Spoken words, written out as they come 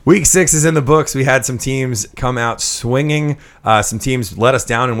Week 6 is in the books. We had some teams come out swinging. Some teams let us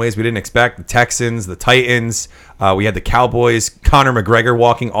down in ways we didn't expect. The Texans, the Titans. We had the Cowboys. Conor McGregor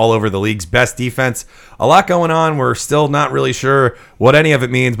walking all over the league's best defense. A lot going on. We're still not really sure what any of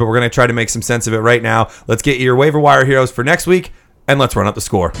it means, but we're going to try to make some sense of it right now. Let's get your waiver wire heroes for next week, and let's run up the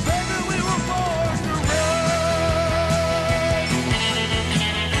score.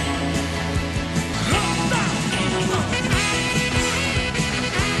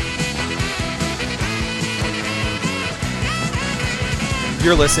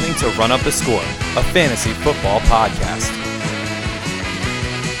 You're listening to Run Up the Score, a fantasy football podcast.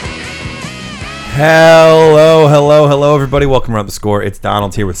 Hello, everybody. Welcome to Run Up the Score. It's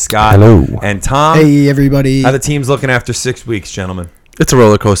Donald here with Scott. Hello. And Tom. Hey, everybody. How the team's looking after 6 weeks, gentlemen? It's a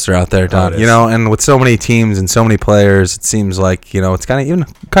roller coaster out there, Don. Oh, You know, and with so many teams and so many players, it seems like, you know, it's kind of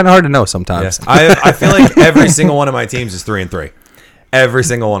hard to know sometimes. Yes. I feel like every single one of my teams is 3-3. Every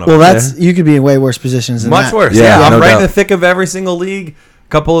single one of them. Well, you could be in way worse positions than Much that. worse. Yeah, I'm no right in doubt. the thick of every single league.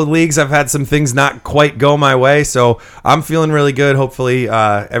 Couple of leagues I've had some things not quite go my way, so I'm feeling really good. Hopefully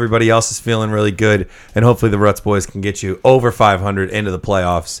everybody else is feeling really good, and hopefully the Ruts boys can get you over 500 into the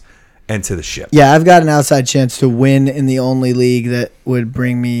playoffs and to the ship. Yeah, I've got an outside chance to win in the only league that would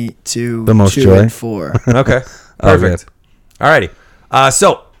bring me to The most 2 joy. and 4. Okay, Oh, perfect. Alrighty,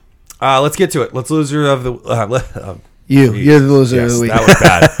 so let's get to it. Let's loser of the You're the loser yes, of the week. that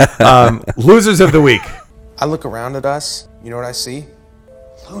was bad. Losers of the week. I look around at us, you know what I see?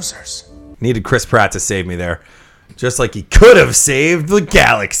 Losers. Needed Chris Pratt to save me there. Just like he could have saved the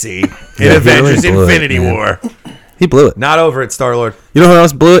galaxy in Yeah, he Avengers really blew it, Infinity man. War. He blew it. Not over it, Star-Lord. You know who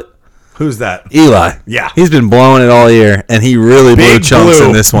else blew it? Who's that? Eli. Yeah. He's been blowing it all year, and he really blew Big chunks blue.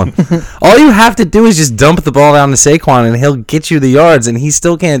 in this one. All you have to do is just dump the ball down to Saquon, and he'll get you the yards, and he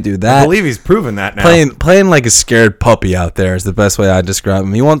still can't do I that. believe he's proven that now. Playing like a scared puppy out there is the best way I describe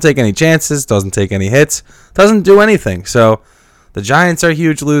him. He won't take any chances, doesn't take any hits, doesn't do anything. So the Giants are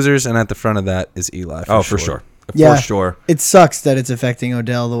huge losers, and at the front of that is Eli. For sure. Yeah. For sure. It sucks that it's affecting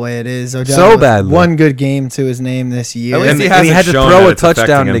Odell the way it is. Odell So with badly. one good game to his name this year. At least And he he hasn't had to shown throw that a it's affecting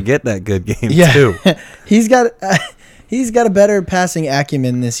touchdown him. to get that good game, Yeah. too. he's got a better passing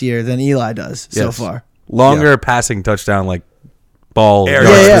acumen this year than Eli does so Yes. far. Longer passing touchdown, like ball Air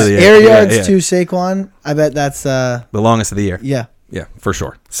yards yards. through the Air yards yeah. to Saquon. I bet that's The longest of the year. yeah. Yeah, for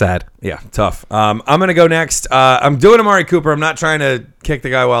sure. Sad. Yeah, tough. I'm going to go next. I'm doing Amari Cooper. I'm not trying to kick the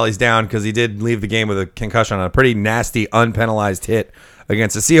guy while he's down because he did leave the game with a concussion on a pretty nasty, unpenalized hit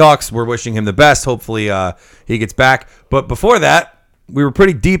against the Seahawks. We're wishing him the best. Hopefully he gets back. But before that, we were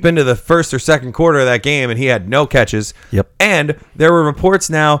pretty deep into the first or second quarter of that game, and he had no catches. Yep. And there were reports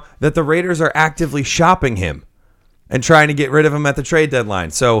now that the Raiders are actively shopping him and trying to get rid of him at the trade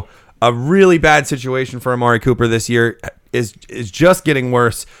deadline. So a really bad situation for Amari Cooper this year is just getting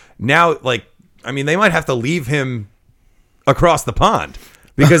worse. Now, they might have to leave him across the pond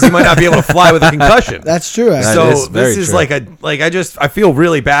because he might not be able to fly with a concussion. That's true. That Actually. is So very this is true. I feel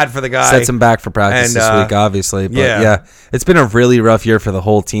really bad for the guy. Sets him back for practice And, this week, obviously. But yeah. yeah, it's been a really rough year for the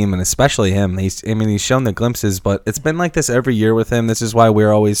whole team, and especially him. He's shown the glimpses, but it's been like this every year with him. This is why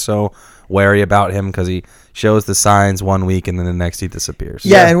we're always so wary about him, because he shows the signs one week and then the next he disappears.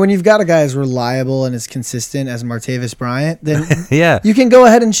 Yeah, and when you've got a guy as reliable and as consistent as Martavis Bryant, then Yeah. you can go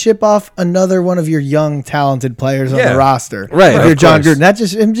ahead and ship off another one of your young, talented players on Yeah. the roster. Right, If of you're John course. Gruden. That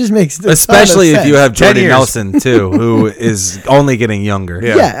just makes a ton of Especially if you sense. have 10 Jordy years. Nelson, too, who is only getting younger.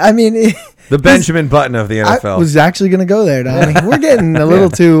 Yeah. Yeah, I mean, the Benjamin Button of the NFL. I was actually going to go there, Donnie. We're getting a little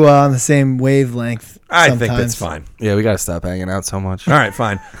too on the same wavelength. I think sometimes. that's fine. Yeah, we got to stop hanging out so much. All right,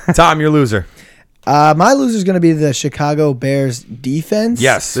 fine. Tom, your loser. My loser is going to be the Chicago Bears defense.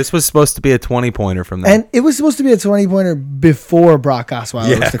 Yes. This was supposed to be a 20-pointer from them. And it was supposed to be a 20-pointer before Brock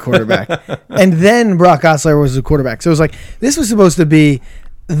Osweiler was the quarterback. And then Brock Osweiler was the quarterback. So it was like, this was supposed to be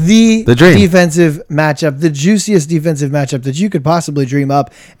the dream. defensive matchup, the juiciest defensive matchup that you could possibly dream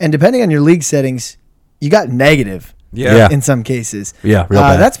up. And depending on your league settings, you got negative. Yeah. In some cases. Yeah, real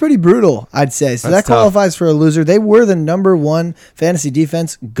bad. That's pretty brutal, I'd say. So That's that qualifies for a loser. They were the number one fantasy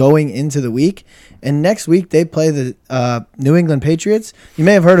defense going into the week. And next week, they play the New England Patriots. You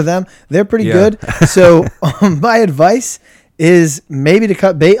may have heard of them. They're pretty Yeah. good. So my advice is maybe to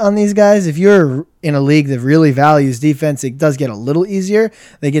cut bait on these guys. If you're in a league that really values defense, it does get a little easier.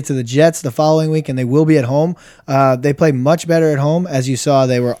 They get to the Jets the following week, and they will be at home. They play much better at home. As you saw,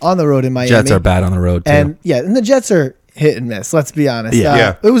 they were on the road in Miami. Jets are bad on the road, too. And the Jets are hit and miss. Let's be honest.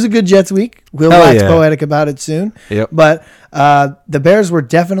 Yeah. It was a good Jets week. We'll Hell wax yeah. poetic about it soon. Yep. But the Bears were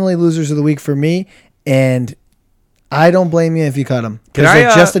definitely losers of the week for me, and I don't blame you if you cut them Can because I,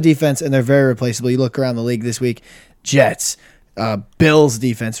 they're just a defense and they're very replaceable. You look around the league this week, Jets, Bills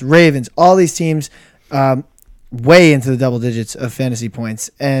defense, Ravens, all these teams way into the double digits of fantasy points,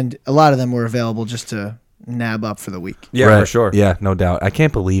 and a lot of them were available just to nab up for the week. Yeah, Right. for sure. Yeah, no doubt. I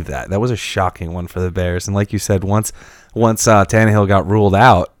can't believe that. That was a shocking one for the Bears. And like you said, once Tannehill got ruled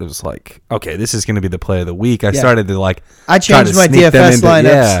out, it was like, okay, this is going to be the play of the week. I started to like. I try changed to my sneak them DFS into-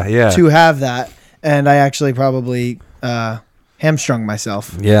 lineups to have that, and I actually probably hamstrung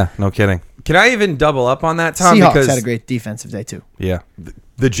myself. Yeah, no kidding. Can I even double up on that, Tom? Seahawks Because had a great defensive day too. Yeah.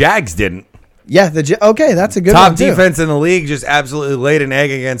 the Jags didn't. Yeah, okay, that's a good Top one too. defense in the league just absolutely laid an egg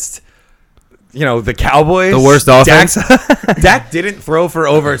against, the Cowboys. The worst offense. Dak didn't throw for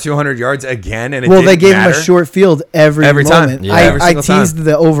over 200 yards again, and Well, they didn't gave him matter. a short field every time. moment. Yeah. Every I single time. teased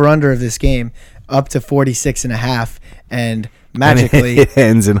the over-under of this game up to 46.5, and magically it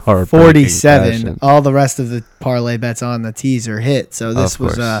ends in heartbreaking 47. fashion. All the rest of the parlay bets on the teaser hit. So this Of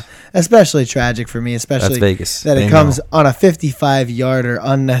was course. especially tragic for me, especially Vegas. that They it comes know. on a 55-yarder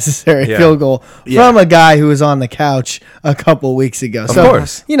unnecessary Yeah. field goal from a guy who was on the couch a couple weeks ago. Of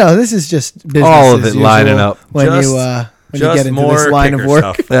course. This is just business All of as it lining usual up. when Just- you get Just into more this line of kicker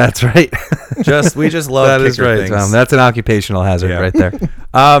work. stuff. That's right. We just love That is kicker right, things. Tom. That's an occupational hazard Yeah. right there.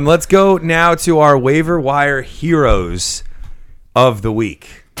 Let's go now to our waiver wire heroes of the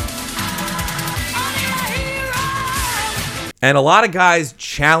week. And a lot of guys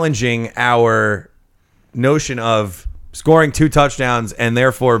challenging our notion of scoring 2 touchdowns and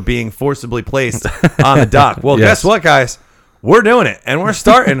therefore being forcibly placed on the dock. Well, Yes. guess what, guys? We're doing it. And we're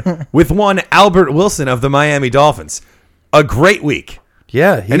starting with one Albert Wilson of the Miami Dolphins. A great week.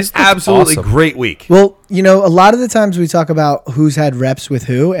 Yeah, An he's absolutely awesome. great week. Well, a lot of the times we talk about who's had reps with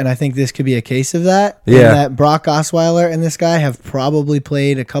who, and I think this could be a case of that. Yeah. And that Brock Osweiler and this guy have probably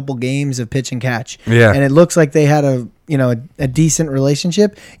played a couple games of pitch and catch. Yeah. And it looks like they had a decent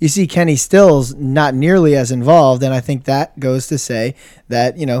relationship. You see Kenny Stills not nearly as involved, and I think that goes to say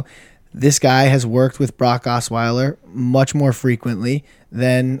that, this guy has worked with Brock Osweiler much more frequently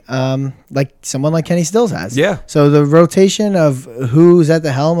than like someone like Kenny Stills has. Yeah. So the rotation of who's at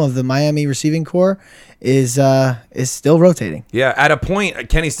the helm of the Miami receiving corps is still rotating. Yeah, at a point,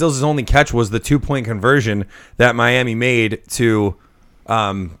 Kenny Stills' only catch was the 2-point conversion that Miami made to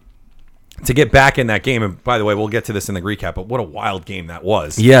get back in that game. And by the way, we'll get to this in the recap, but what a wild game that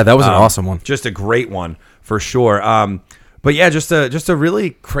was. Yeah, that was an awesome one. Just a great one for sure. But yeah, just a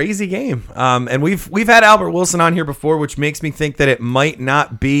really crazy game. And we've had Albert Wilson on here before, which makes me think that it might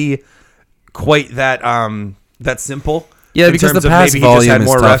not be quite that simple. Yeah, in because terms the of pass maybe he just had volume is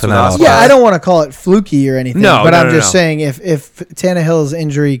more tough reps in with that us. offense. Yeah, I don't want to call it fluky or anything, No, but no, I'm no, just no. saying if Tannehill's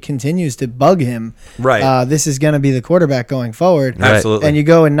injury continues to bug him, Right. this is going to be the quarterback going forward. Right. Absolutely. And you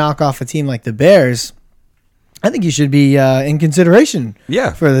go and knock off a team like the Bears, I think you should be in consideration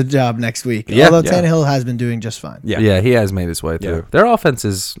Yeah. for the job next week. Yeah, Although yeah. Tannehill has been doing just fine. Yeah. Yeah, he has made his way through. Yeah. Their offense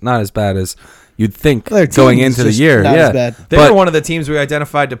is not as bad as you'd think Their team going is into the just year. not Yeah, as bad. They but were one of the teams we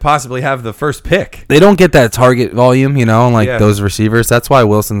identified to possibly have the first pick. they don't get that target volume, like Yeah. those receivers. That's why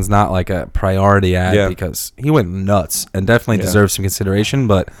Wilson's not like a priority ad Yeah. because he went nuts and definitely Yeah. deserves some consideration.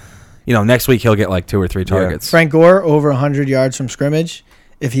 But next week he'll get like 2 or 3 targets. Frank Gore over 100 yards from scrimmage.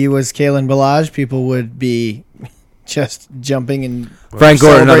 If he was Kalen Ballage, people would be just jumping and Frank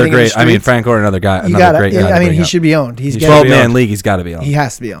Gore, another celebrating in the great. I mean, streets. Frank Gore, another guy, You another gotta, great guy. to I mean, bring he up. should be owned. He's He's got 12-man league. He's got to be on. He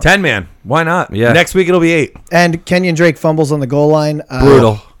has to be owned. 10-man. Why not? Yeah. Next week it'll be 8. And Kenyon Drake fumbles on the goal line.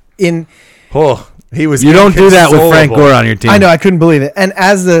 Brutal. Oh, he was. You don't do that with Frank inconsolable. Gore on your team. I know, I couldn't believe it. And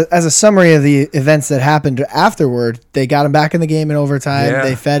as a summary of the events that happened afterward, they got him back in the game in overtime. Yeah.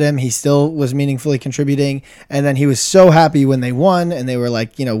 They fed him. He still was meaningfully contributing. And then he was so happy when they won, and they were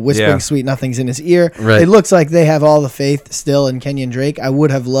like, whispering Yeah. sweet nothings in his ear. Right. It looks like they have all the faith still in Kenyon Drake. I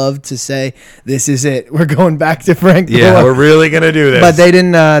would have loved to say, this is it. We're going back to Frank Yeah, Gore. We're really gonna do this. But they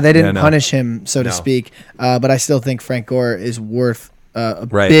didn't. They didn't no. punish him, so to No. speak. But I still think Frank Gore is worth a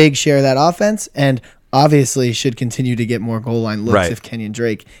Right. big share of that offense, and obviously should continue to get more goal line looks Right. if Kenyon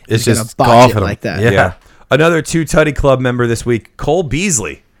Drake It's is going to just botch golfing it him. like that. Yeah. Another 2 Tutty Club member this week, Cole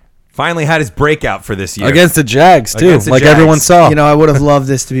Beasley, finally had his breakout for this year. Against the Jags too, Against the like Jags. everyone saw. I would have loved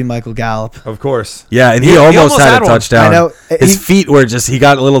this to be Michael Gallup. Of course. Yeah, and he He almost almost had had a one. touchdown. I know. His He- feet were he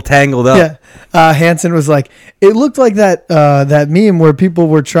got a little tangled up. Yeah. Hansen was like, it looked like that meme where people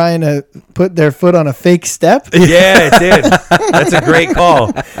were trying to put their foot on a fake step Yeah, it did. That's a great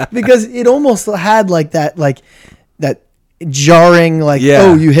call. because it almost had like that jarring, like, Yeah.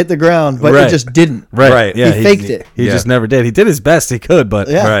 oh, you hit the ground, but Right. it just didn't. Right. Yeah, He faked it. He Yeah. just never did. He did his best he could, but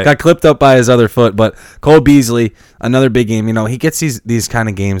Yeah. Right. got clipped up by his other foot. But Cole Beasley, another big game. You know, he gets these kind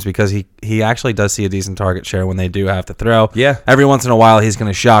of games because he actually does see a decent target share when they do have to throw. Yeah. Every once in a while, he's going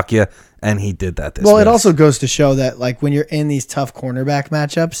to shock you, and he did that this Well, week. it also goes to show that, like, when you're in these tough cornerback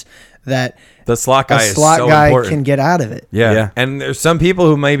matchups, that The slot a guy is slot so guy important. can get out of it. Yeah. Yeah. And there's some people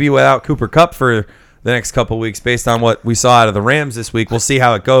who may be without Cooper Kupp for the next couple weeks based on what we saw out of the Rams this week. We'll see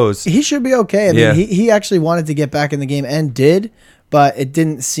how it goes. He should be okay. I Yeah. mean, he actually wanted to get back in the game and did, but it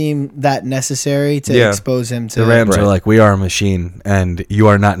didn't seem that necessary to Yeah. expose him to The Rams Right. are like, we are a machine, and you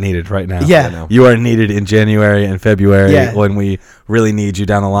are not needed right now. Yeah. I know. You are needed in January and February Yeah. when we really need you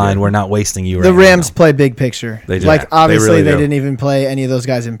down the line. We're not wasting you right The now. Rams play big picture. They do. Like, They obviously, really they do. didn't even play any of those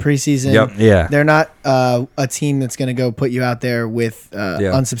guys in preseason. Yep. Yeah. They're not a team that's going to go put you out there with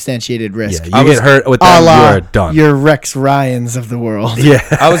Yeah. unsubstantiated risk. Yeah, you get hurt with A them, you la are done. your Rex Ryans of the world. Yeah.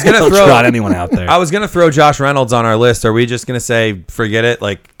 I was gonna Don't throw trot anyone out there. I was gonna throw Josh Reynolds on our list. Are we just gonna say forget it?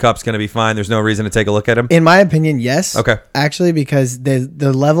 Like Kupp's gonna be fine. There's no reason to take a look at him. In my opinion, yes. Okay. Actually, because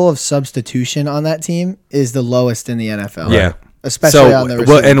the level of substitution on that team is the lowest in the NFL. Yeah. Especially on the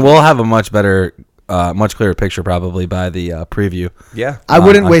receiver. and we'll have a much better, much clearer picture probably by the preview. Yeah. I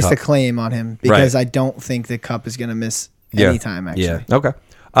wouldn't on waste Kupp. a claim on him because Right. I don't think the Kupp is going to miss Yeah. any time, actually. Yeah. Okay.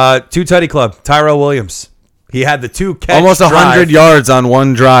 Two tutty club. Tyrell Williams. He had the two catch Almost 100 drive, yards on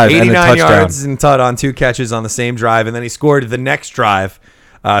one drive and a 89 touchdown. yards and tut on two catches on the same drive, and then he scored the next drive.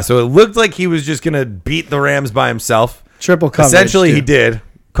 So it looked like he was just gonna beat the Rams by himself. Triple coverage. Essentially, too. he did.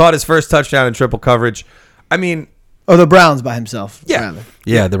 Caught his first touchdown in triple coverage. I mean, Oh, the Browns by himself. Yeah. rather.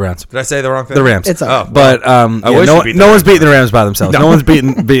 Yeah, the Browns. did I say the wrong thing? The Rams. It's all right. But I wish no, you beat no the one's Rams. beating the Rams by themselves. No, one's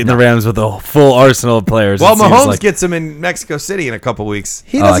beating the Rams with a full arsenal of players. Well, it seems Mahomes like. gets him in Mexico City in a couple weeks.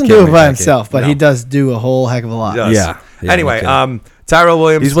 He Oh, I doesn't can't do wait it by that himself, but No. he does do a whole heck of a lot. He does. Yeah. Yeah, Anyway, no kidding. Tyrell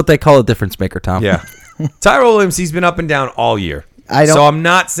Williams. He's what they call a difference maker, Tom. Yeah. Tyrell Williams, he's been up and down all year. I don't- So I'm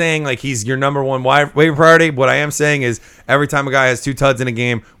not saying like he's your number one waiver priority. What I am saying is every time a guy has two tuds in a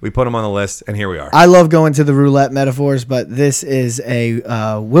game, we put him on the list, and here we are. I love going to the roulette metaphors, but this is a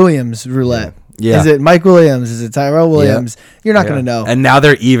Williams roulette. Yeah. Is it Mike Williams? Is it Tyrell Williams? You're not Yeah. going to know. And now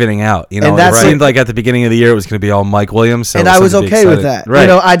they're evening out. You know, And it that's seemed what- like at the beginning of the year it was going to be all Mike Williams. So And I was something to be okay with excited. that. Right. You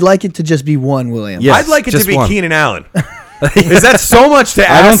know, I'd like it to just be one Williams. Yeah. I'd like it to just be one. Keenan Allen. Is that so much to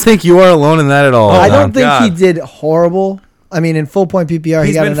ask? I don't think you are alone in that at all. I Tom. don't think he God. did horrible. I mean, in full point PPR, he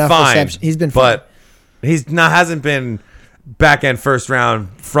he's got been enough fine. reception. He's been fine. but he's not hasn't been back end first round,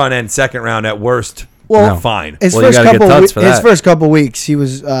 front end second round at worst. Well, fine. His Well, you first gotta get couple, tuds for his that. first couple weeks, he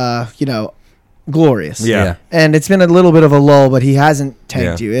was, glorious. Yeah. And it's been a little bit of a lull, but he hasn't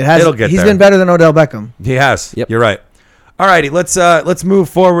tanked Yeah. you. It has. It'll get He's there. been better than Odell Beckham. He has. Yep. You're right. All righty, let's move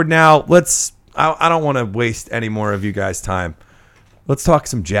forward now. I don't want to waste any more of you guys' time. Let's talk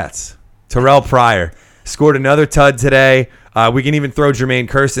some Jets. Terrell Pryor scored another tud today. We can even throw Jermaine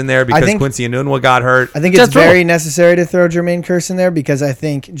Kearse in there because think- Quincy Enunwa got hurt. I think it's Jets roll. very necessary to throw Jermaine Kearse in there because I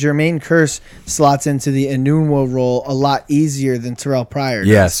think Jermaine Kearse slots into the Enunwa role a lot easier than Terrell Pryor does.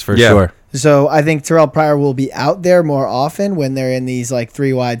 Yes, for Yeah. sure. So I think Terrell Pryor will be out there more often when they're in these like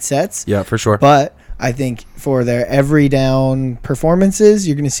 3 wide sets. Yeah, for sure. But I think for their every down performances,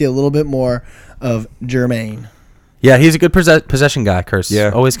 you're going to see a little bit more of Jermaine. Yeah, he's a good possession guy, Kearse.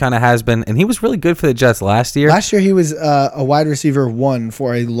 Yeah. Always kind of has been. And he was really good for the Jets last year. Last year he was a wide receiver 1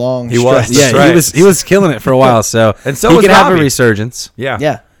 for a long He was. stretch. yeah, That's right. he was killing it for a while. So And so he was can have a Robbie. resurgence. Yeah.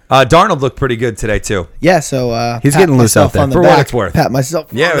 Yeah. Darnold looked pretty good today too. Yeah, so He's pat getting loose out myself there. on the For what back, it's worth. Pat myself.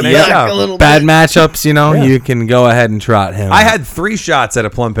 Yeah, on the nice back job. a little Bad bit. matchups, you know, Yeah. you can go ahead and trot him. I had 3 shots at a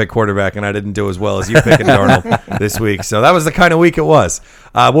plum pick quarterback, and I didn't do as well as you picking Darnold this week. So that was the kind of week it was.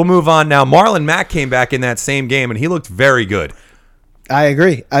 We'll move on now. Marlon Mack came back in that same game, and he looked very good. I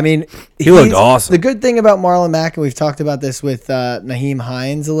agree. I mean, He looked he's- awesome. The good thing about Marlon Mack, and we've talked about this with Naheem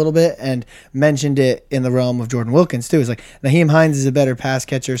Hines a little bit and mentioned it in the realm of Jordan Wilkins too, is like Naheem Hines is a better pass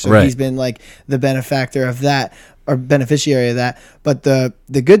catcher, so Right. he's been like the benefactor of that or beneficiary of that. But the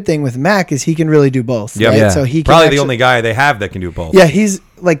good thing with Mack is he can really do both. Yep. Right? Yeah. So he can Probably actually, the only guy they have that can do both. Yeah, he's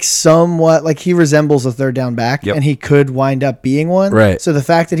like somewhat like he resembles a third down back, Yep. and he could wind up being one. Right. So the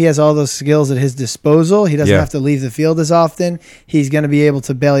fact that he has all those skills at his disposal, he doesn't Yeah. have to leave the field as often. He's going to be able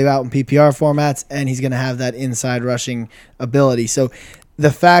to bail you out in PPR formats, and he's going to have that inside rushing ability. So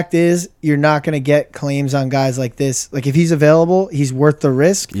the fact is, you're not going to get claims on guys like this. Like, if he's available, he's worth the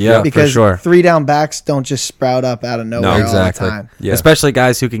risk. Yeah, for because sure. 3 down backs don't just sprout up out of nowhere exactly. all the time. Yeah. Especially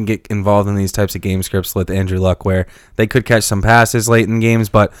guys who can get involved in these types of game scripts with Andrew Luck, where they could catch some passes late in games,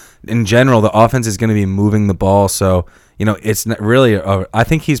 but in general, the offense is going to be moving the ball. So, it's not really. I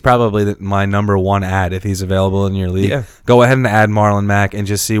think he's probably my number one ad if he's available in your league. Yeah. Go ahead and add Marlon Mack and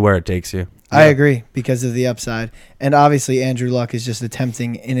just see where it takes you. I agree because of the upside. And obviously, Andrew Luck is just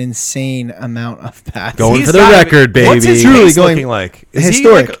attempting an insane amount of passes. Going He's for the gotta record, baby. What's his Truly pace going looking like? Is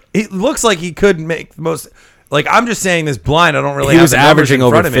historic. He looks like he could make the most. Like, I'm just saying this blind. I don't really. He have was the numbers averaging in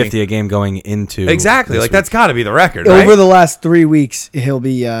over front of me. 50 a game going into Exactly. this Like week. that's got to be the record. Right? Over the last 3 weeks, he'll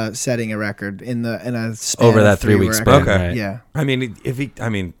be setting a record in a span Over of that 3 3-week weeks. span. Okay. Right. Yeah. I mean,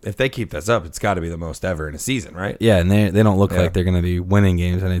 if they keep this up, it's got to be the most ever in a season, right? Yeah, and they don't look Yeah. like they're going to be winning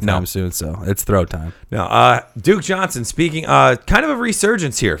games anytime No. soon. So it's throw time. No. Duke Johnson. Speaking, kind of a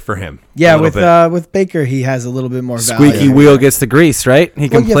resurgence here for him. Yeah, a little bit. with Baker, he has a little bit more value. Squeaky wheel gets the grease, right? He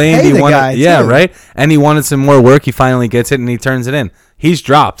Well, you complained pay he the wanted, guy, yeah, too. right. And he wanted some more work. He finally gets it, and he turns it in. He's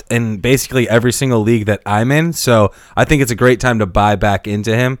dropped in basically every single league that I'm in, so I think it's a great time to buy back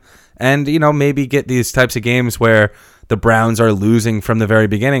into him, and maybe get these types of games where the Browns are losing from the very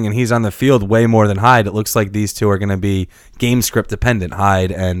beginning, and he's on the field way more than Hyde. It looks like these two are going to be game script dependent,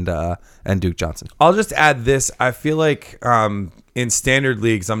 Hyde and Duke Johnson. I'll just add this. I feel like in standard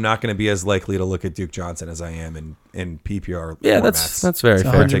leagues, I'm not going to be as likely to look at Duke Johnson as I am in PPR. Yeah, formats. that's very It's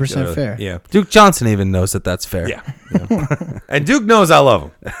fair. 100% fair. Yeah. Duke Johnson even knows that that's fair. Yeah. And Duke knows I love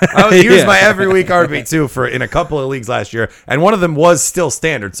him. I would use Yeah. my every week RB2 in a couple of leagues last year, and one of them was still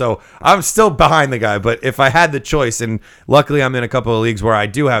standard. So I'm still behind the guy. But if I had the choice, and luckily I'm in a couple of leagues where I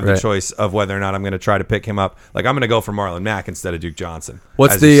do have the Right. choice of whether or not I'm going to try to pick him up, like I'm going to go for Marlon Mack instead of Duke Johnson.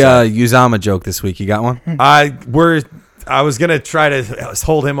 What's as you the said. Uzama joke this week? You got one? I was gonna try to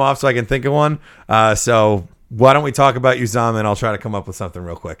hold him off so I can think of one. So why don't we talk about Uzama and I'll try to come up with something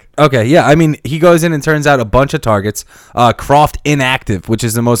real quick. Okay, yeah. I mean, he goes in and turns out a bunch of targets. Croft inactive, which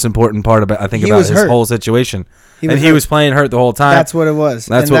is the most important part about He about was his hurt. whole situation. He And was he hurt. was playing hurt the whole time. That's what it was.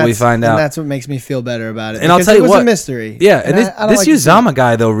 That's And what we find out. And that's what makes me feel better about it. And I'll because tell it you was what, a mystery. Yeah, and I don't this like to see Uzama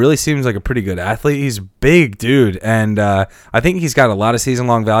guy though really seems like a pretty good athlete. He's a big dude, and I think he's got a lot of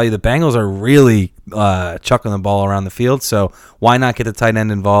season-long value. The Bengals are really chucking the ball around the field, so why not get the tight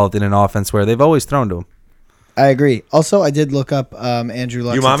end involved in an offense where they've always thrown to him? I agree. Also, I did look up Andrew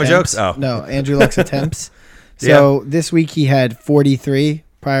Luck's You mama attempts. jokes? Oh. No, Andrew Luck's attempts. So this week he had 43.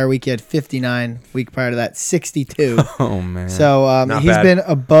 Prior week he had 59. Week prior to that, 62. Oh man! So Not he's bad. been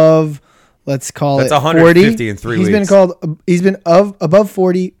above, let's call That's it 150 40. in 3 He's weeks. been above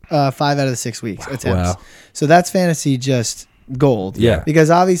 40 5 out of the 6 weeks attempts. Wow. So that's fantasy just gold. Yeah. Because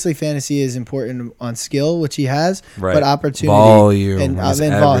obviously fantasy is important on skill, which he has, Right. but opportunity Volume and is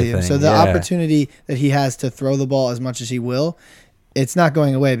volume. everything, So the yeah. opportunity that he has to throw the ball as much as he will, it's not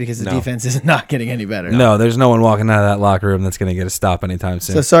going away because the No. defense is not getting any better. No, there's no one walking out of that locker room that's going to get a stop anytime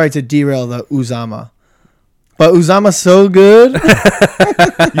soon. So sorry to derail the Uzama. But Uzama's so good.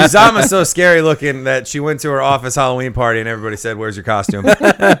 Uzama's so scary looking that she went to her office Halloween party and everybody said, "Where's your costume?"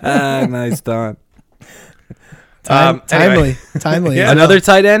 Nice, Don. Anyway. Timely. Yeah. Another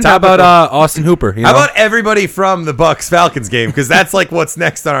tight end? How Topical. about Austin Hooper? You How know? about everybody from the Bucks Falcons game? Because that's like what's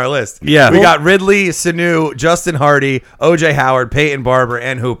next on our list. Yeah. we got Ridley, Sanu, Justin Hardy, OJ Howard, Peyton Barber,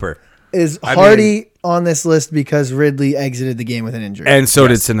 and Hooper. Is I Hardy on this list because Ridley exited the game with an injury? And so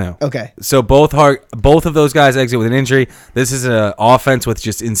did Sanu. Okay. So both of those guys exit with an injury. This is an offense with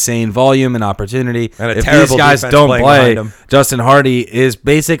just insane volume and opportunity. And a if terrible these guys defense don't playing play, behind 'em. Justin Hardy is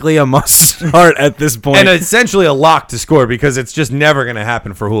basically a must start at this point. And essentially a lock to score because it's just never going to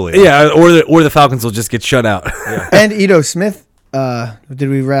happen for Julio. yeah, or the Falcons will just get shut out. And Ito Smith, did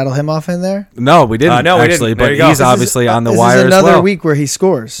we rattle him off in there? No, we didn't. No, we didn't. actually, There but you go. he's This is- obviously on the This wire is another as well. week where he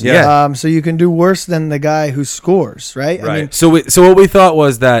scores. Yeah. So you can do worse than the guy who scores, right? Right. So what we thought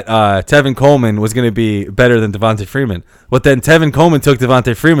was that Tevin Coleman was going to be better than Devontae Freeman. But then Tevin Coleman took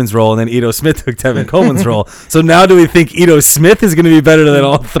Devontae Freeman's role, and then Ito Smith took Tevin Coleman's role. So now do we think Ito Smith is going to be better than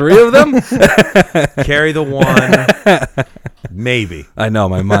all three of them? Carry the one. Maybe. I know,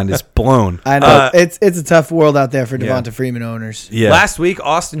 my mind is blown. I know it's a tough world out there for Yeah. Devonta Freeman owners. Yeah, Last week,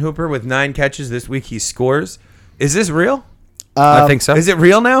 Austin Hooper with 9 catches. This week, he scores. Is this real? I think so. Is it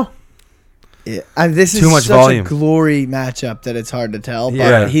real now? This is Too much such volume. a glory matchup that it's hard to tell. But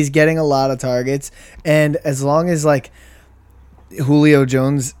Yeah. he's getting a lot of targets, and as long as like Julio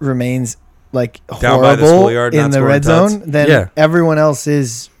Jones remains like Down by the horrible schoolyard, in not the scoring red touchdowns. zone, then Yeah. everyone else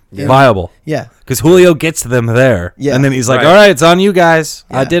is viable. Yeah. Because Julio gets them there. Yeah. And then he's like, Right. all right, it's on you guys.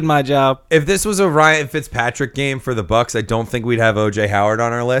 I Yeah. did my job. If this was a Ryan Fitzpatrick game for the Bucs, I don't think we'd have OJ Howard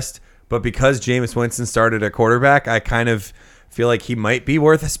on our list. But because Jameis Winston started at quarterback, I kind of feel like he might be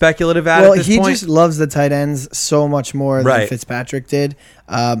worth a speculative ad Well, at this he point. just loves the tight ends so much more than Right. Fitzpatrick did.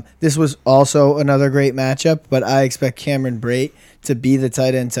 This was also another great matchup, but I expect Cameron Brate to be the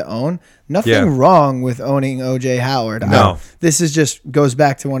tight end to own. Nothing Yeah. wrong with owning OJ Howard. No. This is just goes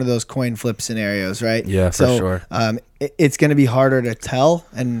back to one of those coin flip scenarios, right? Yeah, for sure. It's going to be harder to tell,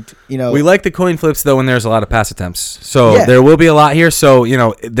 and We like the coin flips, though, when there's a lot of pass attempts. So Yeah. there will be a lot here. So,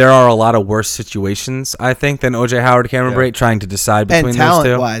 there are a lot of worse situations, I think, than OJ Howard, Cameron Brate trying to decide between and those talent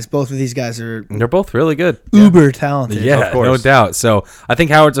two. wise, both of these guys are They're both really good. uber talented. Yeah, Of course. no doubt. So I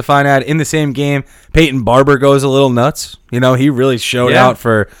think Howard's a fine ad. In the same game, Peyton Barber goes a little nuts. He really showed Yeah. out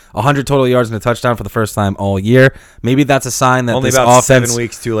for 100 total yards and a touchdown for the first time all year. Maybe that's a sign that Only this about offense 7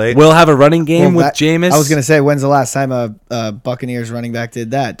 weeks too late. will have a running game Well, with Jameis. I was going to say, when's the last time a Buccaneers running back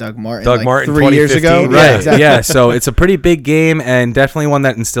did that? Doug Martin. Doug Martin, 3 years ago. 2015. Right. Yeah, exactly. Yeah. So it's a pretty big game and definitely one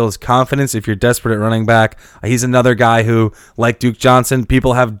that instills confidence if you're desperate at running back. He's another guy who, like Duke Johnson,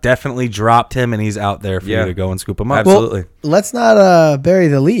 people have definitely dropped him and he's out there for Yeah. you to go and scoop him up. Absolutely. Let's not bury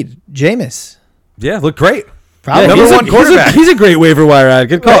the lead. Jameis. Yeah, look great. Probably. Number he's one quarterback. He's a great waiver wire ad.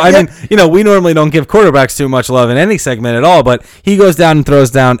 Good call. Right, I mean, we normally don't give quarterbacks too much love in any segment at all, but he goes down and throws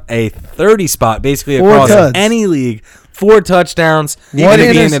down a 30 spot basically 4 across tuds. any league. 4 touchdowns. One,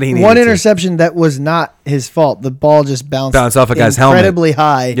 in a game that he needed one to. interception that was not his fault. The ball just bounced Off a guy's helmet. incredibly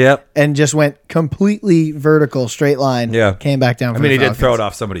high. Yep. And just went completely vertical, straight line. Yeah. Came back down. I For mean, the he did Falcons. throw it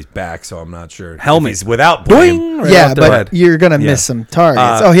off somebody's back, so I'm not sure. Helmet. If he's without blame. Boing, right Yeah, off the but head. you're gonna Yeah. miss some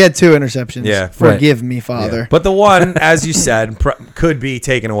targets. He had 2 interceptions. Yeah. Forgive me, Father. But the one, as you said, could be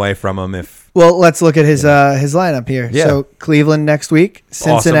taken away from him if. Well, let's look at his lineup here. Yeah. So Cleveland next week,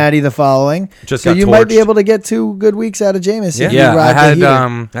 Cincinnati the following. Just so got you might be torched. able to get 2 good weeks out of Jameis. if you Yeah, I ride the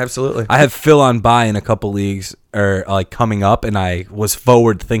had heater. Absolutely. I have Phil on bye in a couple leagues or like coming up, and I was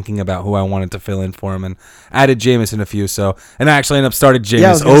forward thinking about who I wanted to fill in for him, and added Jameis in a few. So, and I actually ended up started Yeah,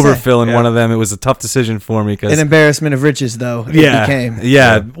 I was Jameis gonna over say. Phil in Yeah. one of them. It was a tough decision for me because An embarrassment of riches, though. It became.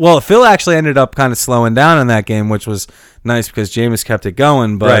 Yeah. Well, Phil actually ended up kind of slowing down in that game, which was nice because Jameis kept it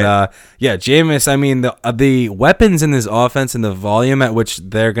going. But Right. Jameis, I mean, the weapons in this offense and the volume at which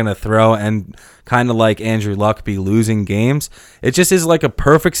they're going to throw and kind of like Andrew Luck be losing games, it just is like a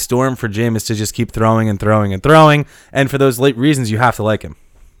perfect storm for Jameis to just keep throwing and throwing and throwing. And for those late reasons, you have to like him.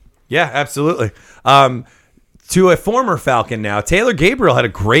 Yeah, absolutely. To a former Falcon now, Taylor Gabriel had a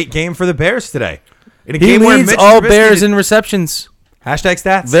great game for the Bears today. In a He game where leads Mitch all Trubisky Bears did- in receptions hashtag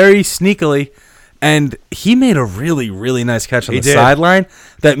stats. very sneakily. And he made a really, really nice catch on He the did. sideline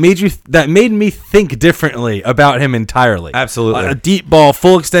that made me think differently about him entirely. Absolutely. A deep ball,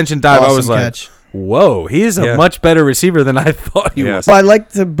 full extension dive. I was Awesome like, catch. whoa, he's a Yeah. much better receiver than I thought he Yeah. was. Well, I'd like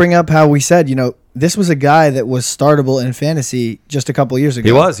to bring up how we said, this was a guy that was startable in fantasy just a couple years ago.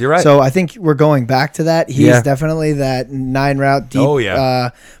 He was, you're right. So I think we're going back to that. He Yeah. is definitely that 9-route deep Oh, yeah.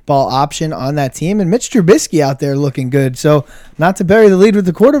 ball option on that team. And Mitch Trubisky out there looking good. So not to bury the lead with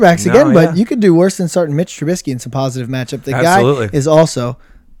the quarterbacks No, again, but yeah. you could do worse than starting Mitch Trubisky in some positive matchup. The Absolutely. guy is also,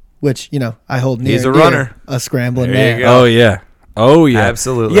 which, I hold near He's a and dear, runner. a scrambling There you man. go. Oh, yeah. Oh, yeah.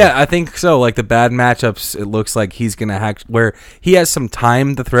 Absolutely. Yeah, I think so. Like the bad matchups, it looks like he's going to hack where he has some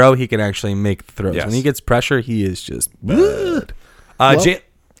time to throw. He can actually make the throws. Yes. When he gets pressure, he is just good. Well,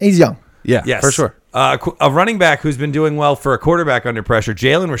 he's young. Yeah, Yes, for sure. A running back who's been doing well for a quarterback under pressure,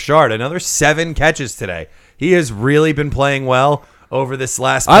 Jalen Richard, another 7 catches today. He has really been playing well over this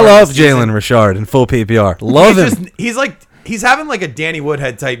last. I part of love the season. Jalen Richard in full PPR. Love him. He's having like a Danny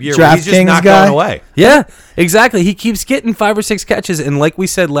Woodhead type year where he's just DraftKings not guy? going away. Yeah, exactly. He keeps getting 5 or 6 catches, and like we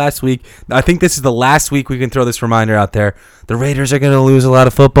said last week, I think this is the last week we can throw this reminder out there. The Raiders are going to lose a lot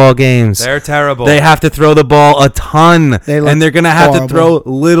of football games. They're terrible. They have to throw the ball a ton, They look and they're going to have to horrible.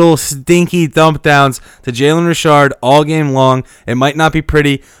 throw little stinky dump downs to Jalen Richard all game long. It might not be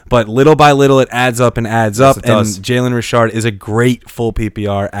pretty, but little by little it adds up and adds up. it And does. Jalen Richard is a great full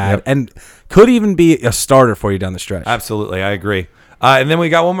PPR ad, Yep. and could even be a starter for you down the stretch. Absolutely, I agree. And then we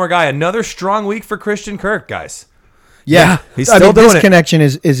got one more guy. Another strong week for Christian Kirk, guys. Yeah. he's I still mean, doing this it. connection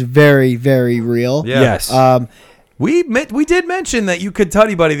is very, very real. Yeah. Yes. We did mention that you could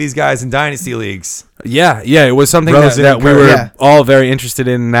tutty buddy these guys in dynasty leagues. Yeah, it was something Rosen that and we Kirk. were Yeah. all very interested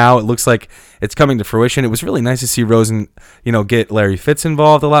in. Now it looks like it's coming to fruition. It was really nice to see Rosen, get Larry Fitz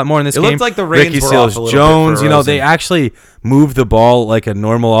involved a lot more in this It game. looked like the reins Ricky were off a little bit Seals-Jones, for they Rosen. actually moved the ball like a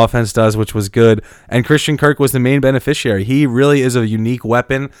normal offense does, which was good. And Christian Kirk was the main beneficiary. He really is a unique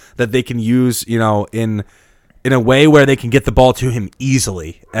weapon that they can use, in in a way where they can get the ball to him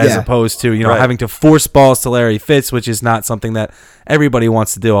easily, as Yeah. opposed to Right. having to force balls to Larry Fitz, which is not something that everybody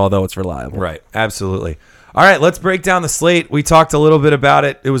wants to do, although it's reliable. Right. Absolutely. All right, let's break down the slate. We talked a little bit about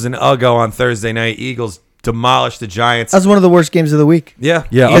it. It was an uggo on Thursday night. Eagles demolished the Giants. That was one of the worst games of the week. Yeah.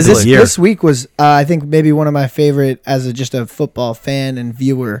 Yeah, Because of the year. this week was, I think, maybe one of my favorite as just a football fan and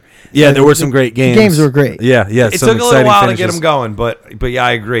viewer. Yeah, there were some great games. The games were great. Yeah, yeah. It some took a little exciting while to finishes. get them going, but yeah,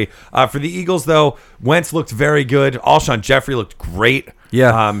 I agree. For the Eagles, though, Wentz looked very good. Alshon Jeffrey looked great.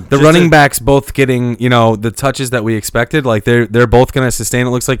 Yeah, the just running a- backs both getting the touches that we expected. Like they're both going to sustain. It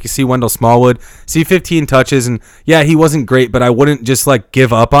looks like you see Wendell Smallwood see 15 touches, and yeah, he wasn't great, but I wouldn't just like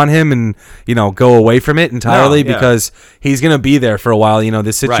give up on him and go away from it entirely No, yeah. because he's going to be there for a while.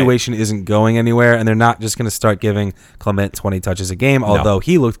 This situation isn't going anywhere, and they're not just going to start giving Clement 20 touches a game. Although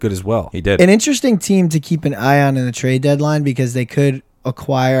he looked good as well. He did. An interesting team to keep an eye on in the trade deadline because they could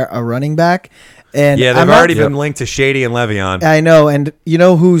acquire a running back. And Yeah, they've I'm not- already been linked to Shady and Le'Veon. I know, and you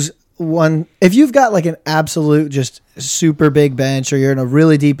know who's one? If you've got like an absolute just super big bench, or you're in a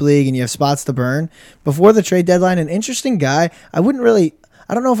really deep league and you have spots to burn before the trade deadline, an interesting guy. I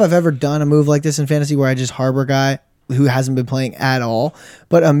don't know if I've ever done a move like this in fantasy where I just harbor a guy who hasn't been playing at all,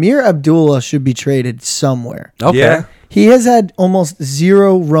 but Amir Abdullah should be traded somewhere. Okay. Yeah. He has had almost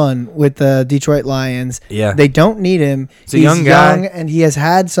zero run with the Detroit Lions. Yeah. They don't need him. He's a young guy. and he has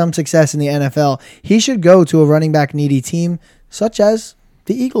had some success in the NFL. He should go to a running back needy team such as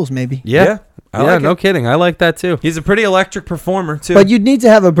the Eagles, maybe. Yeah. I Yeah, like no it. kidding. I like that too. He's a pretty electric performer, too. But you'd need to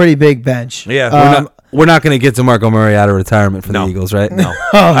have a pretty big bench. Yeah. We're not going to get DeMarco Murray out of retirement for No. the Eagles, right? No.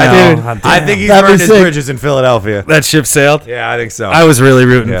 Oh, dude. I think he's That'd be burned his sick. bridges in Philadelphia. That ship sailed. Yeah, I think so. I was really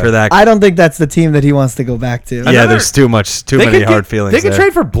rooting Yeah. for that. I don't think that's the team that he wants to go back to. Yeah, Another- there's too many hard feelings. They could there.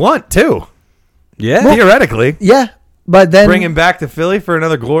 trade for Blunt, too. Yeah, Theoretically. Yeah, but then Bring him back to Philly for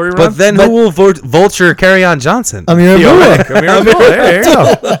another glory run. but then who will vulture carry on Johnson? Amir Abdullah. Theoretic. Amir Abdullah. There you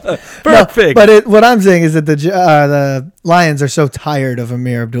go. No, Perfect. but what I'm saying is that the Lions are so tired of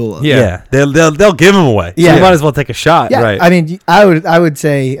Amir Abdullah. Yeah. they'll give him away. So Yeah. you might as well take a shot. Yeah, Right. I mean, I would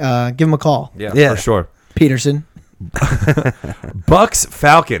say give him a call, Yeah. for sure. Peterson. Bucks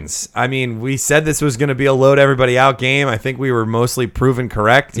Falcons. I mean, we said this was going to be a load everybody out game. I think we were mostly proven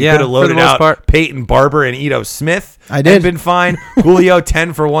correct. You Yeah, could have for loaded the most out part. Peyton Barber and Ito Smith. I did. And been fine. Julio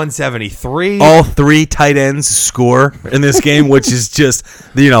 10 for 173. All three tight ends score in this game, which is just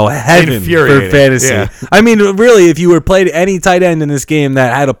heaven for Infuriating. fantasy. Yeah. I mean, really, if you were played any tight end in this game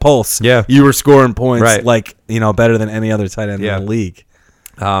that had a pulse, Yeah. you were scoring points Right. better than any other tight end Yeah. in the league.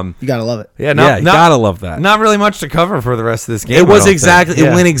 You gotta love it. Yeah, You gotta love that. Not really much to cover for the rest of this game. It was I don't exactly. think.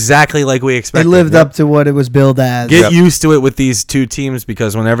 It went exactly like we It expected. lived up to what it was billed as. Get used to it with these two teams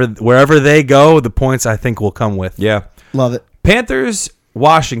because wherever they go, the points I think will come with. Yeah. Love it. Panthers,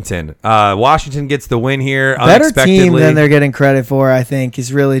 Washington. Washington gets the win here Better unexpectedly. team than they're getting credit for, I think,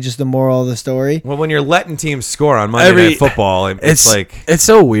 is really just the moral of the story. Well, when you're letting teams score on Monday Night Football, it's like it's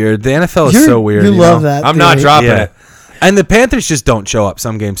so weird. The NFL is so weird. You love know? that. I'm not theory. dropping Yeah. it. And the Panthers just don't show up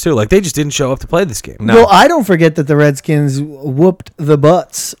some games too. Like they just didn't show up to play this game. No. Well, I don't forget that the Redskins whooped the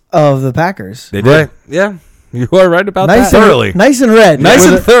butts of the Packers. They did. Right? Yeah, you are right about Nice that. Thoroughly. and nice and red. Nice With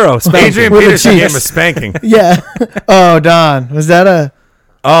and a- thorough. Spanking. Adrian With the Peterson gave Chiefs. him a spanking. Yeah. Oh, Don, was that a?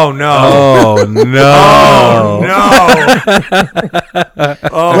 Oh no! Oh no!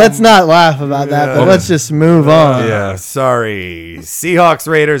 Oh, Let's not laugh about that, but let's just move on. yeah. Sorry. Seahawks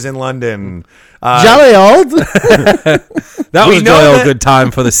Raiders in London. Jolly old. That We was know really that- a good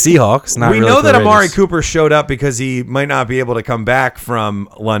time for the Seahawks. Not We really know for that the Amari Raiders. Cooper showed up because he might not be able to come back from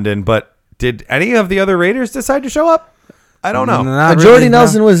London, but did any of the other Raiders decide to show up? I don't know. Not Jordy really, no.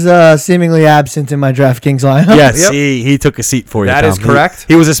 Nelson was seemingly absent in my DraftKings lineup. Yes, Yep. he took a seat for you. That Tom. is correct.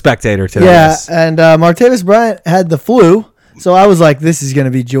 He was a spectator today. Yeah, yes. and Martavis Bryant had the flu, so I was like, "This is going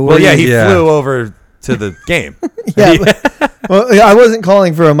to be Jordy." Well, yeah, he Yeah. flew over to the game. Yeah, but- well, I wasn't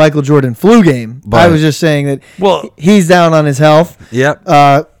calling for a Michael Jordan flu game. I But- was just saying that Well- he's down on his health. Yep.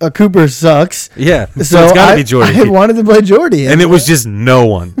 Cooper sucks. Yeah. So, So it's got to I, be Jordy. I wanted to play Jordy, And it was just no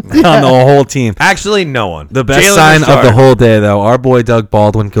one on the whole team. Actually, no one. The best Jalen sign of Richard. the whole day, though, our boy Doug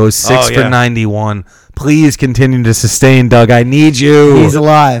Baldwin goes 6 Oh, for yeah. 91. Please continue to sustain, Doug. I need you. he's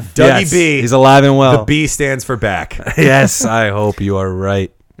alive. Dougie Yes, B. He's alive and The well. B stands for back. Yes, I hope you are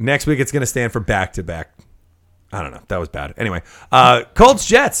right. Next week, it's going to stand for back to back. I don't know. That was bad. Anyway, Colts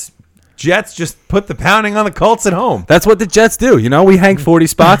Jets. Jets just put the pounding on the Colts at home. That's what the Jets do. You know, we hang 40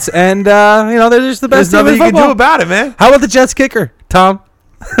 spots, and they're just the best There's team nothing in you can football. do about it, man. How about the Jets kicker, Tom?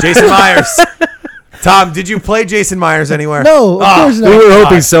 Jason Myers. Tom, did you play Jason Myers anywhere? No, of course We not. were God.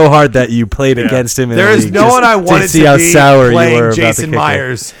 hoping so hard that you played against him. In There the is league no just one I to wanted see to how be sour you playing were about the Jason kicker.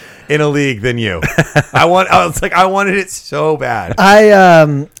 Myers in a league than you. I wanted it so bad.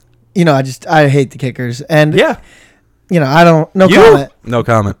 I hate the kickers, and Yeah. no comment. No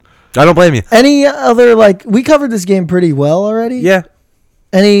comment. I don't blame you. Any other we covered this game pretty well already. Yeah.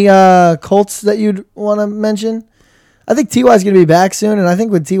 Any Colts that you'd want to mention? I think Ty is going to be back soon, and I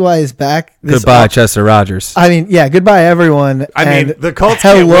think when Ty is back, Goodbye, Chester Rogers. I mean, yeah, goodbye everyone. I and mean, the Colts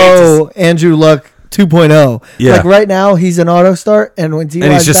can't hello, Andrew Luck 2.0. Yeah. Like right now, he's an auto start, and when Ty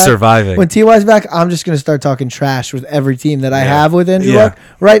And he's just back, surviving. When Ty's back, I'm just going to start talking trash with every team that I have with Andrew Yeah. Luck.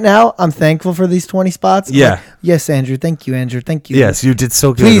 Right now, I'm thankful for these 20 spots. I'm Yeah. like, yes, Andrew. Thank you, Andrew. Thank you. Yes, you did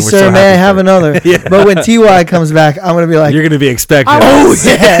so good. Please, and we're sir, so may I happy have for it. another? Yeah. But when Ty comes back, I'm going to be like, You're going to be expecting. oh,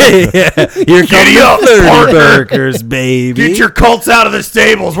 yeah. yeah. You're Giddy coming up, up, 30 partner. burgers, baby. Get your Colts out of the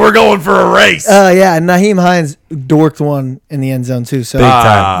stables. We're going for a race. Yeah, and Naheem Hines dorked one in the end zone, too. So Big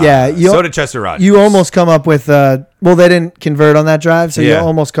time. Yeah, So did Chester Rogers. you almost come up with well, they didn't convert on that drive, so you Yeah.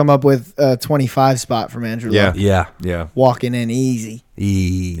 almost come up with a 25 spot from Andrew Luck. Yeah. Yeah. Walking in easy.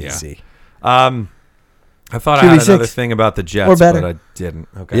 Easy. I thought I had QB6. another thing about the Jets, Or better. but I didn't.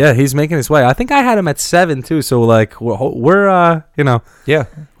 Okay. Yeah, he's making his way. I think I had him at 7 too. So we're Yeah.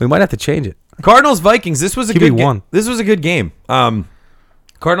 we might have to change it. Cardinals Vikings. This was a QB1. good game. This was a good game.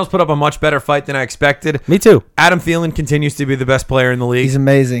 Cardinals put up a much better fight than I expected. Me too. Adam Thielen continues to be the best player in the league. He's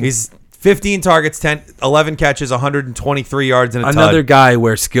amazing. He's 15 targets, 11 catches, 123 yards and a Another tud. guy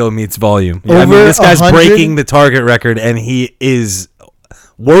where skill meets volume. Over I mean, this guy's 100 breaking the target record, and he is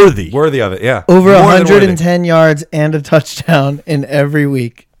worthy. Worthy of it, yeah. Over More than 110 yards and a touchdown in every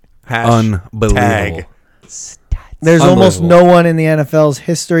week. worthy. Unbelievable. Tag. There's almost Unbelievable. no one in the NFL's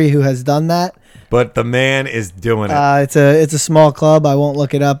history who has done that. But the man is doing it. It's a small club. I won't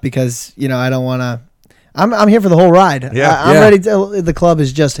look it up because I don't want to. I'm here for the whole ride. Yeah. I'm Yeah. ready to. The club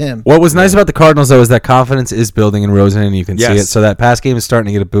is just him. What was nice about the Cardinals, though, is that confidence is building in Rosen, and you can see Yes. it. So that pass game is starting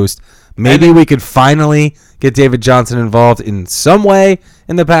to get a boost. Maybe we could finally get David Johnson involved in some way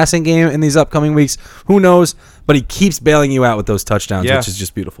in the passing game in these upcoming weeks. Who knows? But he keeps bailing you out with those touchdowns, Yeah. which is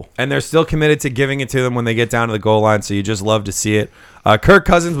just beautiful. And they're still committed to giving it to them when they get down to the goal line, so you just love to see it. Kirk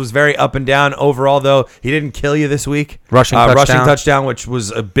Cousins was very up and down overall, though. He didn't kill you this week. Rushing touchdown, which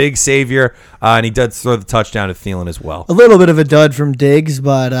was a big savior, and he did throw the touchdown to Thielen as well. A little bit of a dud from Diggs,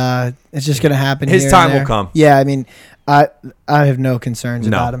 but it's just going to happen. His here and time will there. come. Yeah, I mean, I have no concerns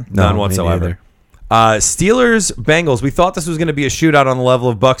about him. None me whatsoever. neither. Steelers Bengals. We thought this was going to be a shootout on the level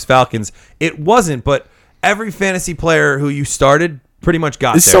of Bucks Falcons. It wasn't, but every fantasy player who you started pretty much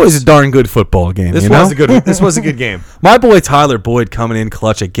got This is theirs. always a darn good football game. This you was know? a good. This was a good game. My boy Tyler Boyd coming in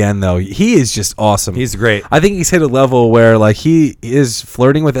clutch again, though. He is just awesome. He's great. I think he's hit a level where he is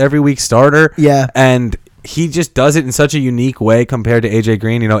flirting with every week starter. Yeah. And he just does it in such a unique way compared to AJ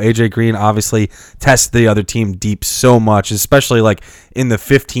Green. AJ Green obviously tests the other team deep so much, especially in the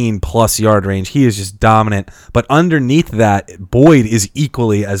 15+ yard range. He is just dominant. But underneath that, Boyd is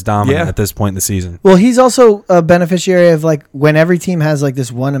equally as dominant Yeah. at this point in the season. Well, he's also a beneficiary of when every team has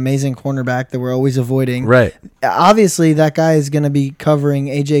this one amazing cornerback that we're always avoiding. Right. Obviously, that guy is going to be covering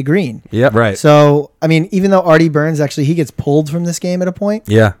AJ Green. Yep. Right. So, I mean, even though Artie Burns he gets pulled from this game at a point.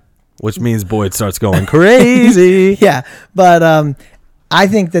 Yeah. Which means Boyd starts going crazy. Yeah, but I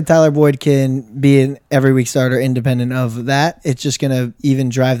think that Tyler Boyd can be an every week starter independent of that. It's just going to even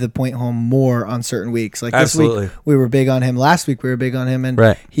drive the point home more on certain weeks. Like Absolutely. this week, we were big on him. Last week, we were big on him, and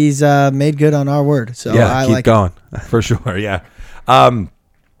Right. he's made good on our word. So Yeah, I keep like going. For sure, yeah.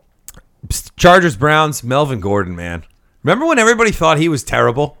 Chargers Browns, Melvin Gordon, man. Remember when everybody thought he was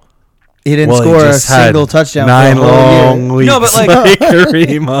terrible? He didn't Well, he score a just had single touchdown 9 for a whole year. long weeks. No, but,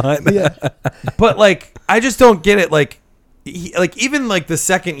 Kareem Hunt. But I just don't get it. Even the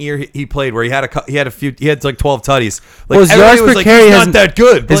second year he played, where he had 12 tutties. Well, his everybody yards was per carry he's has- not that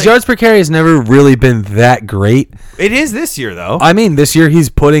good. His yards per carry has never really been that great. It is this year though. I mean, this year he's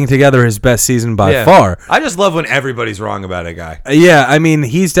putting together his best season by Yeah. far. I just love when everybody's wrong about a guy. Yeah, I mean,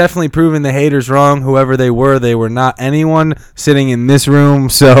 he's definitely proven the haters wrong. Whoever they were not anyone sitting in this room.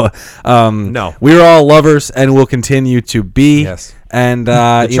 So, No. we're all lovers and will continue to be. Yes. And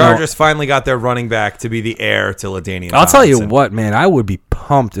The Chargers finally got their running back to be the heir to LaDainian I'll tell you Tomlinson. what, man, I would be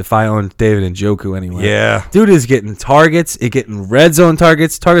pumped if I owned David Njoku anyway. Yeah. Dude is getting targets, getting red zone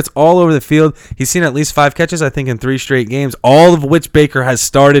targets all over the field. He's seen at least 5 catches, I think, in 3 straight games, all of which Baker has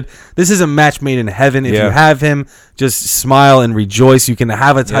started. This is a match made in heaven. If Yeah. you have him, just smile and rejoice. You can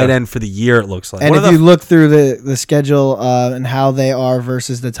have a tight Yeah. end for the year, it looks like. And One if of you the- look through the schedule and how they are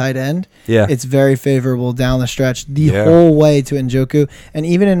versus the tight end, Yeah. it's very favorable down the stretch the Yeah. whole way to Njoku. And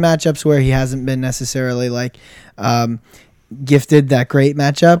even in matchups where he hasn't been necessarily gifted that great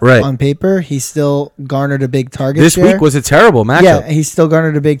matchup Right. on paper, he still garnered a big target This share. week was a terrible matchup. Yeah, he still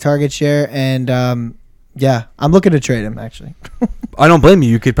garnered a big target share, and yeah, I'm looking to trade him actually. I don't blame you.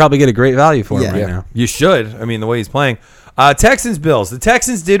 You could probably get a great value for him Yeah. right Yeah. now. You should. I mean, the way he's playing. Texans Bills. The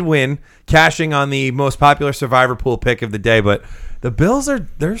Texans did win, cashing on the most popular survivor pool pick of the day, but the Bills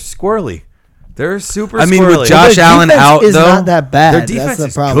they're squirrely. They're super I mean, squirrely. with Josh Their Allen defense out, is though, not that bad. their defense That's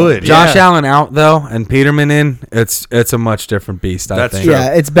is the problem. good. Josh Yeah. Allen out though, and Peterman in, it's a much different beast. I That's think. true.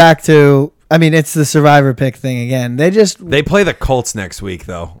 Yeah, it's back to. I mean, it's the survivor pick thing again. They play the Colts next week,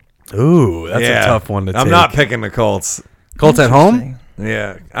 though. Ooh, that's Yeah. a tough one to take. I'm not picking the Colts. Colts at home.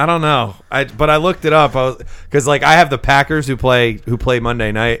 Yeah, I don't know. But I looked it up because like I have the Packers who play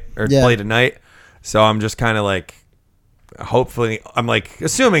Monday night or Yeah. play tonight, so I'm just kind of like, hopefully, I'm like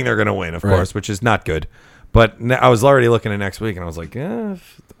assuming they're gonna win, of Right. course, which is not good. But I was already looking at next week, and I was like, I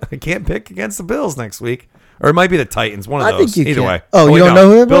can't pick against the Bills next week, or it might be the Titans. One of I those. think you Either can. way. Oh, you wait, don't know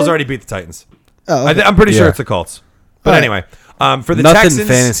who they're Bills playing? already beat the Titans. Oh, okay. I'm pretty sure Yeah. it's the Colts. But All right. anyway, for the Nothing Texans,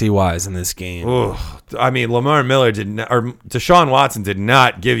 fantasy wise in this game. Ugh, I mean, Lamar Miller did not, or Deshaun Watson did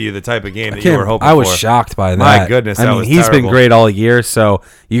not give you the type of game that you were hoping for. I was shocked by that. My goodness, I that mean, was he's terrible. been great all year, so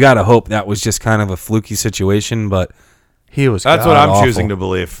you got to hope that was just kind of a fluky situation. But he was. That's what I'm god-awful. choosing to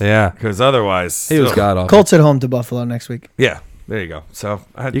believe. Yeah. because otherwise, He was ugh. god awful. Colts at home to Buffalo next week. Yeah, there you go. So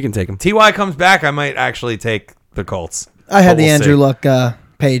You can take him. Ty comes back, I might actually take the Colts. I had But the we'll Andrew see. Luck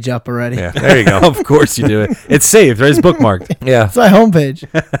page up already. Yeah, there you go. Of course you do it. It's saved, right? It's bookmarked. Yeah. It's my homepage.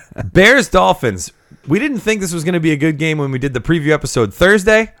 Bears Dolphins. We didn't think this was going to be a good game when we did the preview episode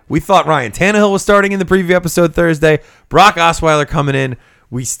Thursday. We thought Ryan Tannehill was starting in the preview episode Thursday. Brock Osweiler coming in.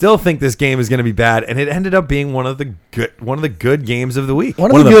 We still think this game is going to be bad, and it ended up being one of the good games of the week.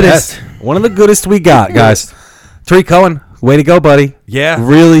 One of the goodest. One of the goodest we got, guys. Tariq Cohen, way to go, buddy. Yeah.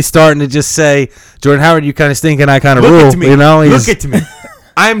 Really starting to just say, Jordan Howard, you kind of stink and I kind of Look rule. at me. You know, Look at me.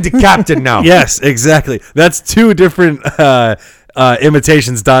 I'm the captain now. Yes, exactly. That's two different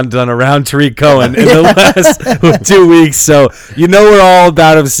imitations done around Tariq Cohen in the last 2 weeks. So you know we're all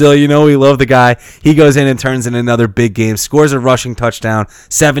about him still. You know we love the guy. He goes in and turns in another big game, scores a rushing touchdown,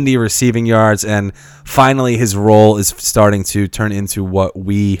 70 receiving yards, and finally his role is starting to turn into what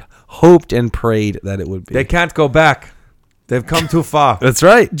we hoped and prayed that it would be. They can't go back. They've come too far. That's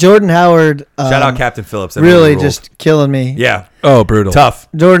right. Jordan Howard. Shout out Captain Phillips. That Really ruled. just killing me. Yeah. Oh, brutal. Tough.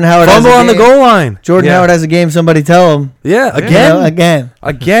 Jordan Howard Fumble has a on the game- goal line. Jordan Yeah. Howard has a game. Somebody tell him. Yeah, You again. know, again.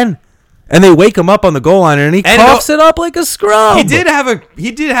 Again. And they wake him up on the goal line, and he And coughs it up like a scrub. He did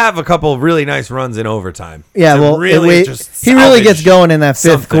have a couple of really nice runs in overtime. Yeah, To well, really just he really salvage gets going in that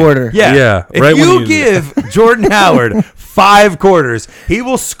fifth something. quarter. Yeah, Yeah, If right when you you- give Jordan Howard 5 quarters, he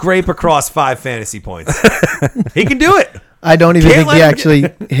will scrape across 5 fantasy points. He can do it. I don't even Can't think he let him actually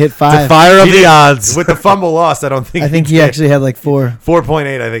hit The 5. fire of He the did. odds. With the fumble lost, I don't think. I think he did. actually had like 4.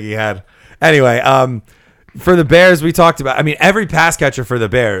 4.8, I think he had. Anyway, for the Bears, we talked about. I mean, every pass catcher for the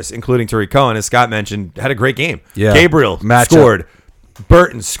Bears, including Tariq Cohen, as Scott mentioned, had a great game. Yeah. Gabriel Matchup. scored.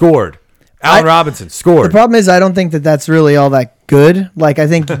 Burton scored. Allen Robinson The scored. problem is I don't think that that's really all that good. Like I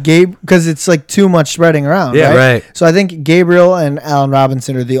think Gabe, because it's like too much spreading around. Yeah, right. So I think Gabriel and Allen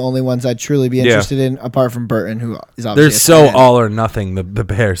Robinson are the only ones I'd truly be Yeah. interested in, apart from Burton, who is obviously They're a so tight end. all or nothing, the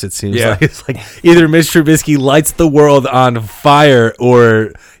Bears, it seems Yeah. like. It's like either Mitch Trubisky lights the world on fire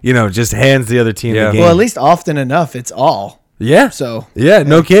or, just hands the other team Yeah. the game. Well, at least often enough, it's all. Yeah. So Yeah,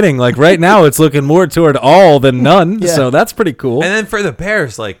 no kidding. Like right now, it's looking more toward all than none. Yeah. So that's pretty cool. And then for the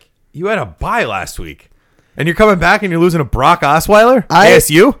Bears, like, you had a bye last week. And you're coming back and you're losing to Brock Osweiler?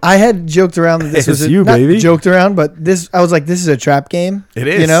 ASU? I had joked around that this was ASU, not baby. joked around, but I was like, this is a trap game. It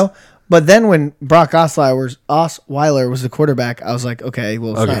is. You know? But then when Brock Osweiler was the quarterback, I was like, okay,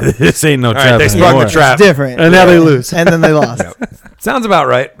 well, it's Okay, not. this ain't no All right, trap they sprung anymore. the trap. It's different. And now they lose. And then they lost. Sounds about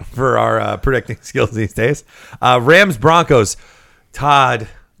right for our predicting skills these days. Rams Broncos. Todd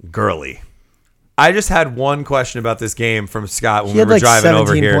Gurley. I just had one question about this game from Scott when He we had were like driving 17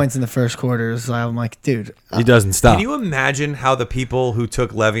 over here. points in the first quarter. So I'm like, dude, He doesn't stop. Can you imagine how the people who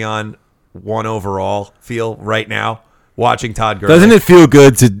took Le'Veon 1 overall feel right now watching Todd Gurley? Doesn't it feel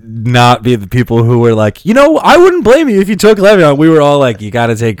good to not be the people who were like, I wouldn't blame you if you took Le'Veon. We were all like, you got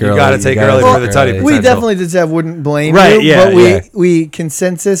to take Gurley. gotta take Gurley for the tutty we potential. definitely did have wouldn't blame Right, you, yeah, but yeah. we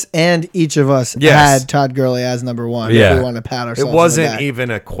consensus and each of us Yes. had Todd Gurley as number 1. Yeah. If we want to pat It ourselves. wasn't even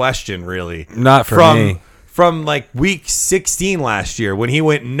a question, really. Not for from me. From like week 16 last year when he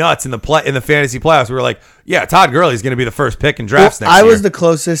went nuts in the fantasy playoffs. We were like, yeah, Todd Gurley's going to be the first pick in drafts next I year. was the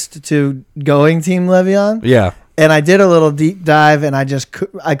closest to going Team Le'Veon. Yeah. and I did a little deep dive, and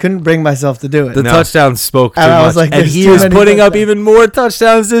I couldn't bring myself to do it. The touchdowns spoke too And I much. was like, and there's he too is many putting up touchdowns. even more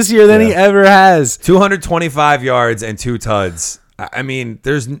touchdowns this year than he ever has. 225 yards and 2 tuds. I mean,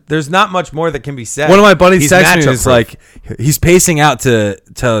 there's not much more that can be said. One of my buddies He's texted me matchup is proof. like, he's pacing out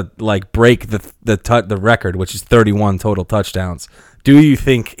to like break the record, which is 31 total touchdowns. Do you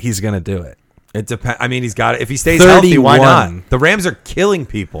think he's gonna do it? It depends. I mean, he's got it. If he stays healthy, why 31. not? The Rams are killing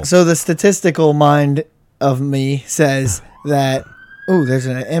people. So the statistical mind of me says that, oh, there's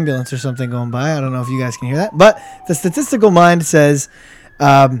an ambulance or something going by. I don't know if you guys can hear that. But the statistical mind says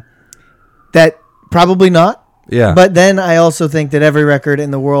that probably not. Yeah. But then I also think that every record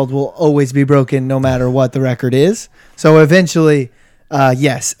in the world will always be broken no matter what the record is. So eventually,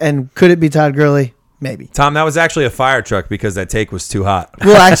 yes. And could it be Todd Gurley? Maybe. Tom, that was actually a fire truck because that take was too hot.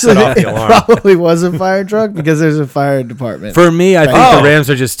 Well, actually, Set off the it alarm. probably was a fire truck because there's a fire department. For me, I think Oh. the Rams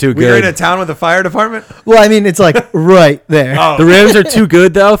are just too We're in good. a town with a fire department. Well, I mean, it's like right there. Oh, The Rams are too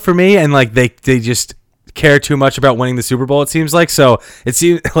good though for me, and like they just care too much about winning the Super Bowl. It seems like it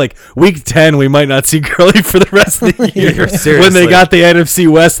seems like week 10 we might not see Gurley for the rest of the year Seriously. when they got the NFC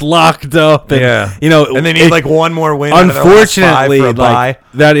West locked up. And, yeah. you know, and they need it- like one more win. out of their last five Unfortunately, for a bye. like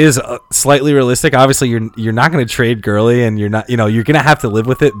that is slightly realistic. Obviously, you're not going to trade Gurley, and you're going to have to live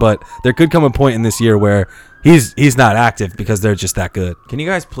with it. But there could come a point in this year where he's not active because they're just that good. Can you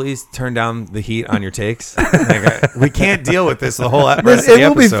guys please turn down the heat on your takes? We can't deal with this the whole rest It of the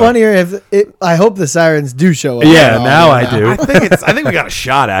will be episode. funnier if it. I hope the sirens do show up. Yeah, Oh, now I yeah. do. I think we got a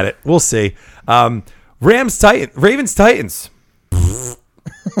shot at it. We'll see. Ravens Titans.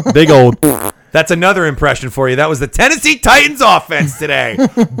 Big old. That's another impression for you. That was the Tennessee Titans offense today.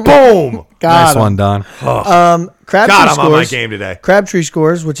 Boom. Got Nice him. one, Don. Crabtree God, I'm scores. on my game today. Crabtree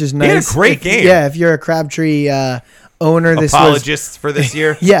scores, which is nice. had a great game. Yeah, if you're a Crabtree owner, this was. Apologists for this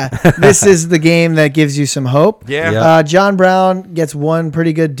year. Yeah, this is the game that gives you some hope. Yeah. Yeah. John Brown gets one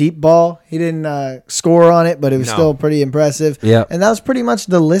pretty good deep ball. He didn't score on it, but it was No. still pretty impressive. Yeah. And that was pretty much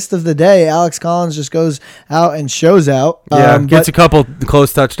the list of the day. Alex Collins just goes out and shows out. Yeah, but gets a couple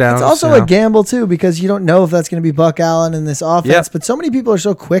close touchdowns. it's also you know. a gamble, too, because you don't know if that's going to be Buck Allen in this offense. Yep. But so many people are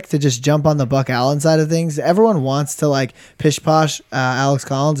so quick to just jump on the Buck Allen side of things. Everyone wants to, like, pish-posh Alex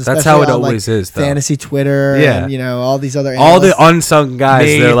Collins. That's especially how it on, always like, is, though. Fantasy Twitter Yeah. and, all these other All the analysts. unsung guys,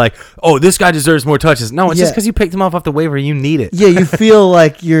 Me. they're like, oh, this guy deserves more touches. No, it's just Yeah. because you picked him off the waiver. You need it. Yeah, you feel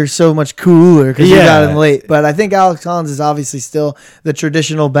like you're so much cooler because you Yeah. got him late. But I think Alex Collins is obviously still the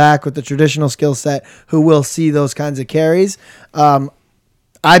traditional back with the traditional skill set who will see those kinds of carries.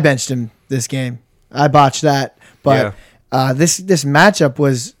 I benched him this game. I botched that. But this matchup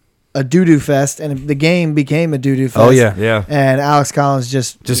was a doo-doo fest, and the game became a doo-doo fest. Oh, yeah. Yeah. And Alex Collins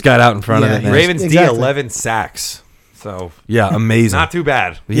just Just got out in front Yeah, of it. man. Ravens Exactly. D 11 sacks. So Yeah, amazing. not too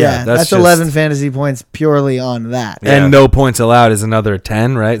bad. yeah, that's just- 11 fantasy points purely on that. Yeah. And no points allowed is another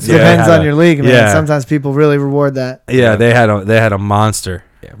 10, right? So they Depends had on your league, man. Yeah, Sometimes people really reward that. yeah, they had a monster.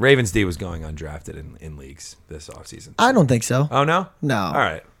 Yeah, Ravens D was going undrafted in leagues this offseason. I don't think so. Oh, no? No. All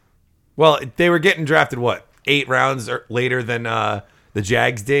right. Well, they were getting drafted, 8 rounds later than the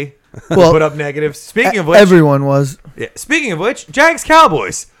Jags D? Well, put up negatives. Speaking of which, Everyone was. Jags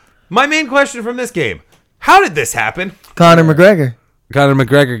Cowboys. My main question from this game: how did this happen? Conor McGregor. Conor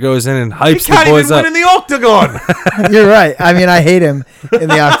McGregor goes in and He hypes the can't even boys up. win in the octagon. You're right. I mean, I hate him in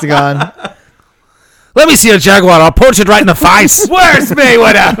the octagon. Let me see a Jaguar. I'll punch it right in the face. Where's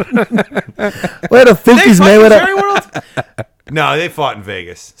Mayweather? Where the fuck They is fought in Mayweather? Jerry World? No, they fought in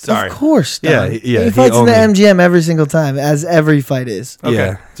Vegas. Sorry. Of course. Yeah, Don. yeah, He he fights in the only- MGM every single time, as every fight is. Okay,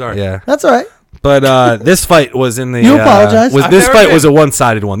 Yeah, sorry. Yeah, That's all right. but this fight was in the. You apologize. Was I've this never fight been. was a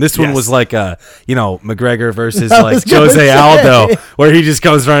one-sided one? This one Yes. was like McGregor versus I like was gonna Jose say. Aldo, where he just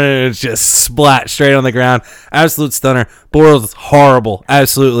comes running and it's just splat straight on the ground. Absolute stunner. Bortles horrible.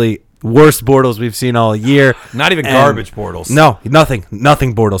 Absolutely worst Bortles we've seen all year. Not even And- garbage Bortles. No, nothing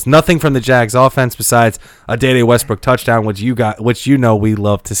Bortles. Nothing from the Jags offense besides a Dede Westbrook touchdown, which we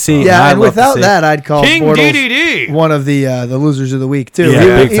love to see. Yeah, I and love to without see. that, I'd call King Bortles DDD. one of the losers of the week too.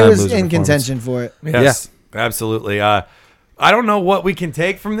 Yeah, big he time was loser in performance. contention for it. Yes, absolutely. I don't know what we can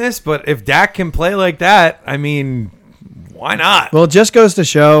take from this, but if Dak can play like that, I mean, why not? Well, it just goes to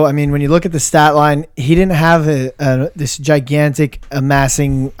show. I mean, when you look at the stat line, he didn't have this gigantic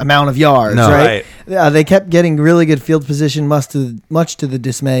amassing amount of yards. No. Right? They kept getting really good field position, much to the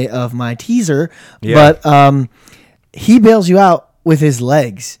dismay of my teaser. Yeah. But he bails you out with his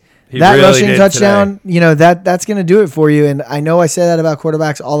legs. He That really rushing did touchdown, that's going to do it for you. And I know I say that about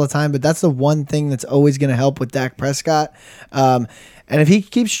quarterbacks all the time, but that's the one thing that's always going to help with Dak Prescott. And if he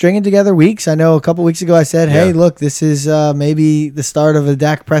keeps stringing together weeks, I know a couple weeks ago I said, hey, Yeah. look, this is maybe the start of a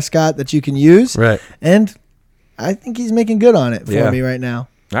Dak Prescott that you can use. Right. And I think he's making good on it for Yeah. me right now.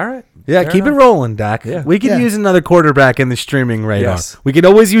 All right. Yeah, Fair keep enough. it rolling, Dak. Yeah. We could Yeah. use another quarterback in the streaming radar. Yes. We could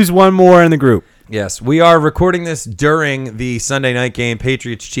always use one more in the group. Yes, we are recording this during the Sunday night game,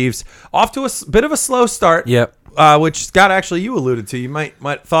 Patriots-Chiefs. Off to a bit of a slow start. Yep. Which, Scott, actually you alluded to. You might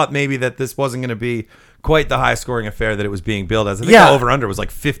thought maybe that this wasn't going to be quite the high-scoring affair that it was being billed as. I think Yeah. the over-under was like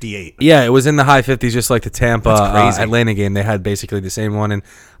 58. Yeah, it was in the high 50s, just like the Tampa That's crazy. Atlanta game. They had basically the same one. And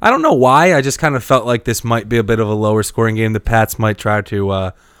I don't know why. I just kind of felt like this might be a bit of a lower scoring game. The Pats might try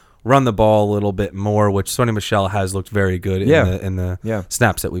to run the ball a little bit more, which Sonny Michel has looked very good in the Yeah.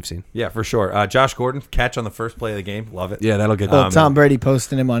 snaps that we've seen. Yeah, for sure. Josh Gordon, catch on the first play of the game. Love it. Yeah, that'll get Well, Tom Brady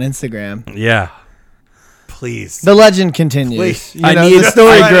posting him on Instagram. Yeah. Please. The legend continues. Please. You know, the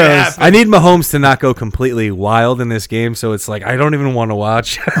story Let it grows. happen. I need Mahomes to not go completely wild in this game, so it's like I don't even want to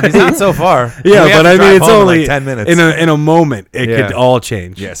watch. He's not so far. Yeah, We have but to I mean, drive it's home in, only like 10 minutes. in a moment. It Yeah. could all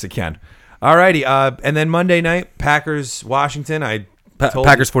change. Yes, it can. All righty. And then Monday night, Packers-Washington. told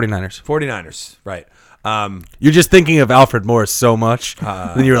Packers 49ers. 49ers. Right. You're just thinking of Alfred Morris so much.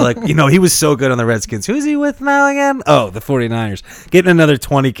 Then you're like, he was so good on the Redskins. Who's he with now again? Oh, the 49ers. Getting another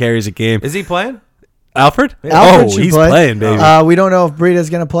 20 carries a game. Is he playing? Alfred? Alfred Oh, should he's play. playing, baby. We don't know if Breida's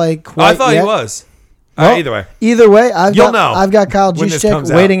going to play quite I thought yet. he was. Well, Either way. Either way, I've You'll got know I've got Kyle when this comes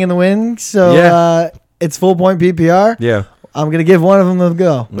Juszczyk out. waiting in the wing, so Yeah. it's full point PPR. Yeah. I'm going to give one of them a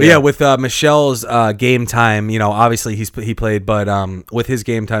go. But yeah, with Michelle's game time, obviously he played, but with his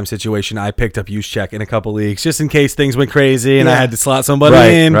game time situation, I picked up Juszczyk in a couple leagues just in case things went crazy and I Yeah. had to slot somebody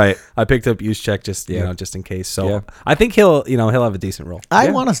Right, in. right. I picked up Juszczyk just just in case. So Yeah. I think he'll have a decent role. I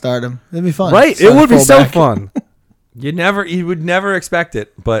want to start him. It'd be fun. Right? Start It a would be so fullback. fun. You would never expect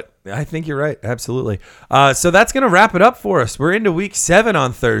it, but I think you're right. Absolutely. So that's going to wrap it up for us. We're into week 7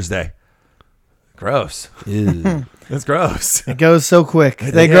 on Thursday. Gross. That's gross. It goes so quick.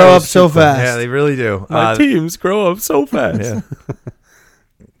 They Yeah, grow up it's so super- fast. Yeah, they really do. My teams grow up so fast. Yeah.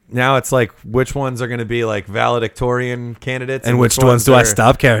 Now it's like, which ones are going to be like valedictorian candidates, And which ones do I are-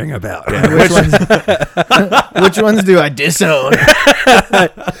 stop caring about? Which ones do I disown?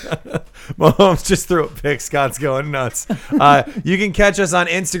 Mahomes just threw a pick. Scott's going nuts. You can catch us on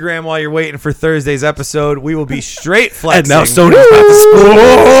Instagram while you're waiting for Thursday's episode. We will be straight flexing. And now Sony's about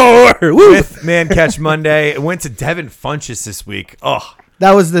to score. Woo! with Man Catch Monday. It went to Devin Funchess this week. Oh,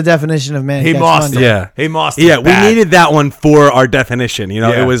 That was the definition of man. he catch mossed Monday. him. Yeah. He mossed him Yeah, we bad. needed that one for our definition.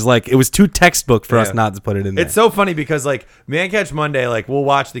 Yeah. It was too textbook for us Yeah. not to put it in there. It's so funny because like Man Catch Monday, like we'll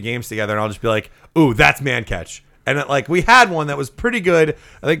watch the games together, and I'll just be like, "Ooh, that's Man Catch." And like we had one that was pretty good.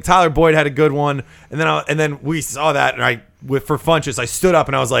 I think Tyler Boyd had a good one, and then we saw that, and for Funchess, I stood up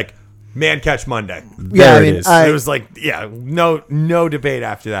and I was like, "Man Catch Monday." Yeah, I There it mean, is. It was like, no debate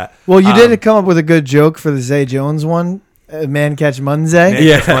after that. Well, you did come up with a good joke for the Zay Jones one, man catch Monday.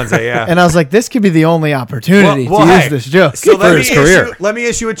 Man Catch Monday, yeah. And I was like, this could be the only opportunity to hey, use this joke. So for his career. let me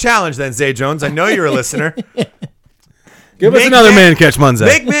issue a challenge then, Zay Jones. I know you're a listener. Give us Make another man catch Monday.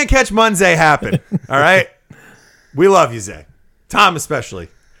 Make Man Catch Monday happen. All right? We love you, Zay. Tom especially.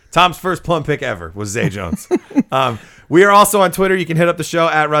 Tom's first plum pick ever was Zay Jones. We are also on Twitter. You can hit up the show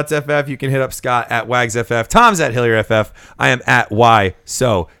at RutsFF. You can hit up Scott at WagsFF. Tom's at HillierFF. I am at Y.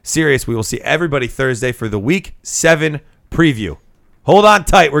 So serious. We will see everybody Thursday for the Week 7 preview. Hold on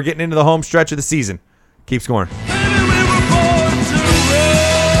tight. We're getting into the home stretch of the season. Keep scoring.